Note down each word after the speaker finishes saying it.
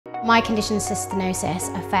My condition,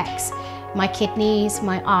 cystinosis, affects my kidneys,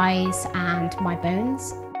 my eyes and my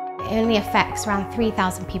bones. It only affects around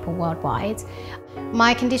 3,000 people worldwide.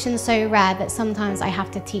 My condition is so rare that sometimes I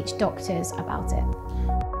have to teach doctors about it.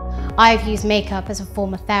 I've used makeup as a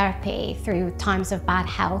form of therapy through times of bad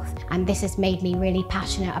health, and this has made me really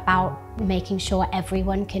passionate about making sure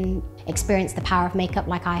everyone can experience the power of makeup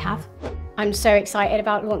like I have. I'm so excited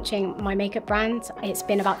about launching my makeup brand. It's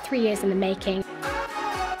been about 3 years in the making.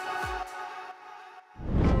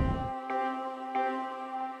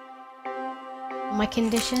 My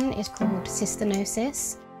condition is called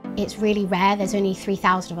cystinosis. It's really rare, there's only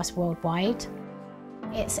 3,000 of us worldwide.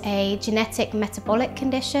 It's a genetic metabolic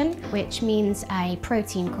condition, which means a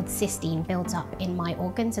protein called cystine builds up in my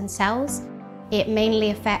organs and cells. It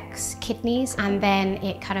mainly affects kidneys, and then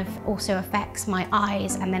it kind of also affects my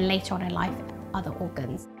eyes, and then later on in life, other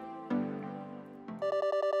organs.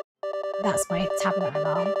 That's my tablet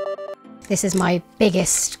alarm. This is my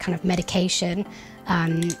biggest kind of medication,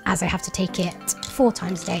 as I have to take it 4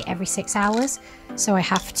 times a day, every 6 hours. So I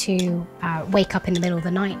have to wake up in the middle of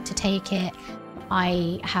the night to take it.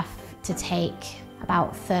 I have to take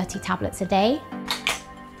about 30 tablets a day.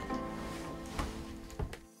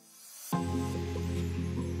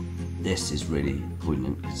 This is really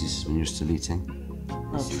poignant because this is when you're still eating.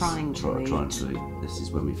 Trying to eat. This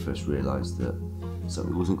is when we first realised that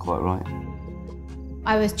something wasn't quite right.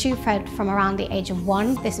 I was tube fed from around the age of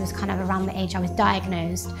 1. This was kind of around the age I was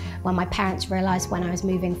diagnosed, when my parents realised when I was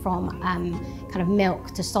moving from kind of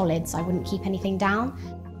milk to solids, I wouldn't keep anything down.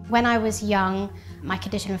 When I was young, my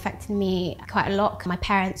condition affected me quite a lot. My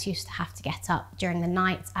parents used to have to get up during the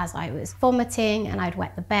night as I was vomiting, and I'd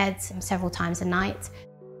wet the bed several times a night.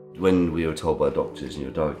 When we were told by doctors and you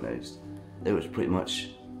were diagnosed, it was pretty much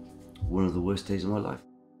one of the worst days of my life.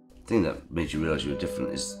 The thing that made you realise you were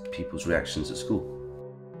different is people's reactions at school.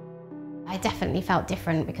 I definitely felt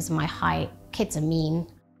different because of my height. Kids are mean.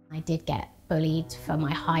 I did get bullied for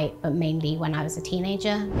my height, but mainly when I was a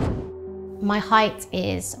teenager. My height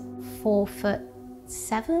is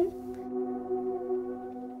 4'7".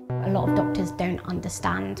 A lot of doctors don't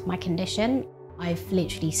understand my condition. I've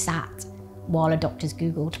literally sat while a doctor's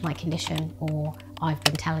Googled my condition, or I've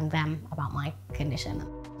been telling them about my condition.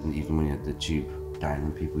 And even when you had the tube down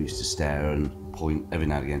and people used to stare and point every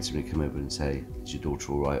now and again, somebody come over and say, "Is your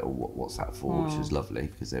daughter all right?" or "What's that for?" which was lovely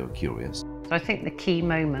because they were curious. So I think the key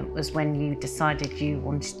moment was when you decided you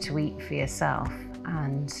wanted to eat for yourself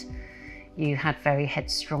and you had very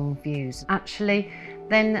headstrong views. Actually,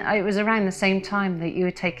 then it was around the same time that you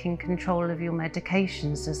were taking control of your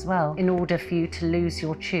medications as well. In order for you to lose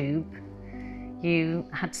your tube, you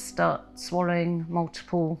had to start swallowing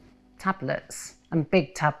multiple tablets, and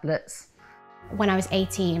big tablets. When I was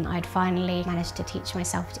 18, I'd finally managed to teach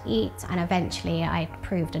myself to eat, and eventually I'd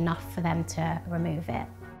proved enough for them to remove it.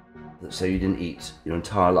 So you didn't eat your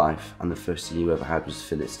entire life, and the first thing you ever had was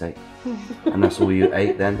fillet steak? And that's all you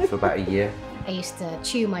ate then for about a year? I used to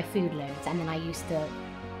chew my food loads, and then I used to,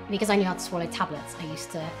 because I knew how to swallow tablets, I used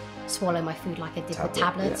to swallow my food like I did with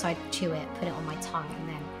tablets. So I'd chew it, put it on my tongue, and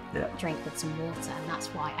then drink with some water, and that's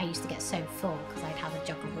why I used to get so full, because I'd have a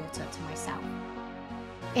jug of water to myself.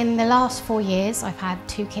 In the last 4 years, I've had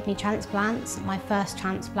 2 kidney transplants. My first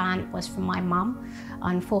transplant was from my mum.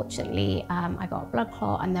 Unfortunately, I got a blood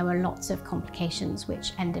clot, and there were lots of complications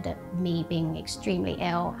which ended up me being extremely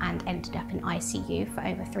ill and ended up in ICU for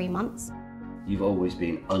over 3 months. You've always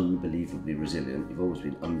been unbelievably resilient. You've always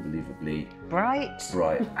been unbelievably bright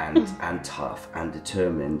and tough and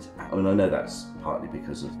determined. I mean, I know that's partly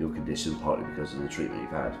because of your condition, partly because of the treatment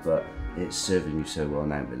you've had, but it's serving you so well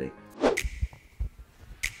now, Millie.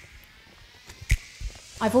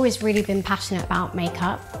 I've always really been passionate about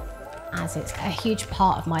makeup, as it's a huge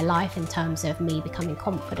part of my life in terms of me becoming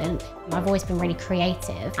confident. I've always been really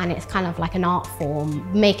creative, and it's kind of like an art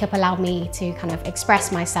form. Makeup allowed me to kind of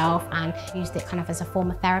express myself, and used it kind of as a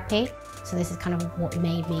form of therapy. So this is kind of what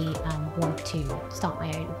made me want to start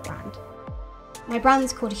my own brand. My brand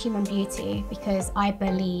is called Human Beauty because I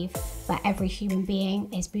believe that every human being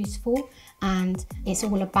is beautiful, and it's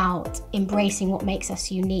all about embracing what makes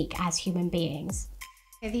us unique as human beings.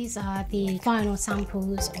 These are the final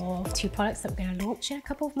samples of 2 products that we're going to launch in a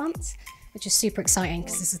couple of months, which is super exciting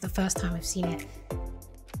because this is the first time I've seen it.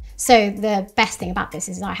 So the best thing about this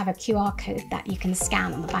is I have a QR code that you can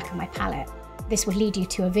scan on the back of my palette. This will lead you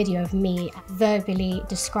to a video of me verbally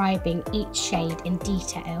describing each shade in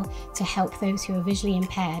detail to help those who are visually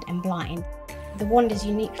impaired and blind. The wand is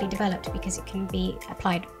uniquely developed because it can be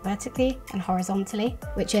applied vertically and horizontally,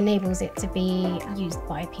 which enables it to be used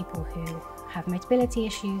by people who have mobility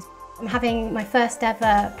issues. I'm having my first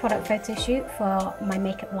ever product photo shoot for my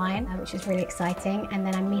makeup line, which is really exciting. And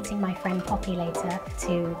then I'm meeting my friend Poppy later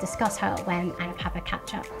to discuss how it went and have a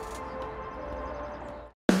catch up.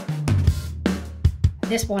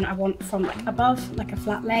 This one I want from like above, like a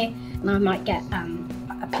flat lay, and I might get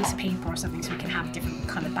a piece of paper or something so we can have different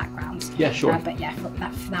coloured backgrounds. Yeah, sure. But yeah,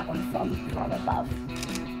 that one from above.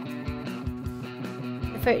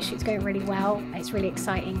 The photo shoot's going really well. It's really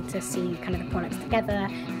exciting to see kind of the products together.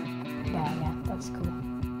 Yeah, that's cool.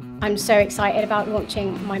 I'm so excited about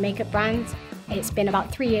launching my makeup brand. It's been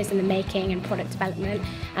about 3 years in the making and product development,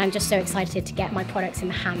 and I'm just so excited to get my products in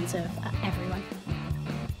the hands of everyone.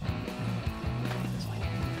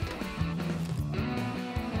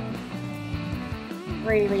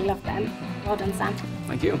 Really, really love them. Well done, Sam.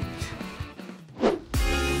 Thank you.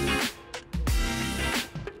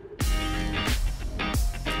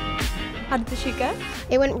 How did the shoot go?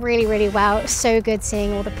 It went really, really well. It was so good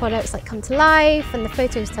seeing all the products like come to life, and the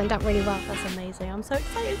photos turned out really well. That's amazing. I'm so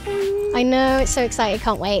excited for you. I know, it's so exciting.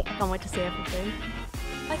 Can't wait. I can't wait to see everything.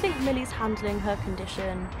 I think Millie's handling her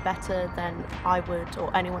condition better than I would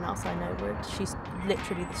or anyone else I know would. She's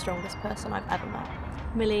literally the strongest person I've ever met.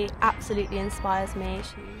 Millie absolutely inspires me.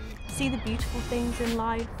 She see the beautiful things in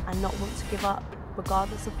life and not want to give up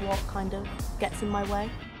regardless of what kind of gets in my way.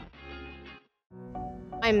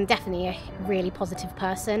 I'm definitely a really positive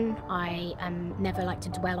person. I never like to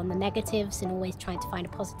dwell on the negatives and always trying to find a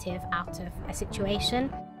positive out of a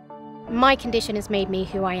situation. My condition has made me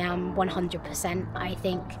who I am 100%. I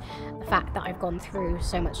think the fact that I've gone through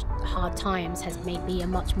so much hard times has made me a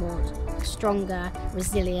much more stronger,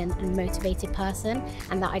 resilient and motivated person,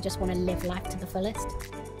 and that I just want to live life to the fullest.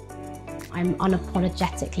 I'm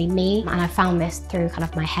unapologetically me, and I found this through kind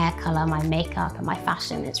of my hair colour, my makeup and my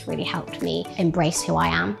fashion. It's really helped me embrace who I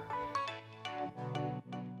am.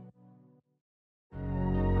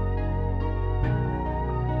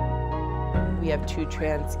 We have 2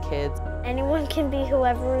 trans kids. Anyone can be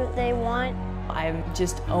whoever they want. I'm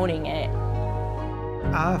just owning it.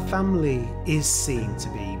 Our family is seen to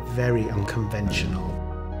be very unconventional.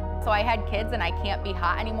 So I had kids and I can't be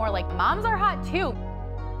hot anymore. Like, moms are hot too.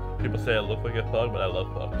 People say I look like a pug, but I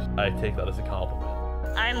love pugs. I take that as a compliment.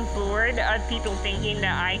 I'm bored of people thinking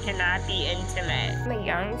that I cannot be intimate. I'm a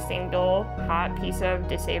young, single, hot piece of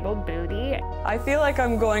disabled booty. I feel like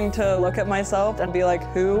I'm going to look at myself and be like,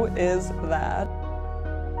 who is that?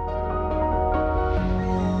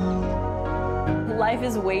 Life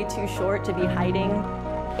is way too short to be hiding.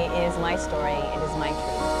 It is my story, it is my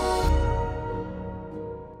truth.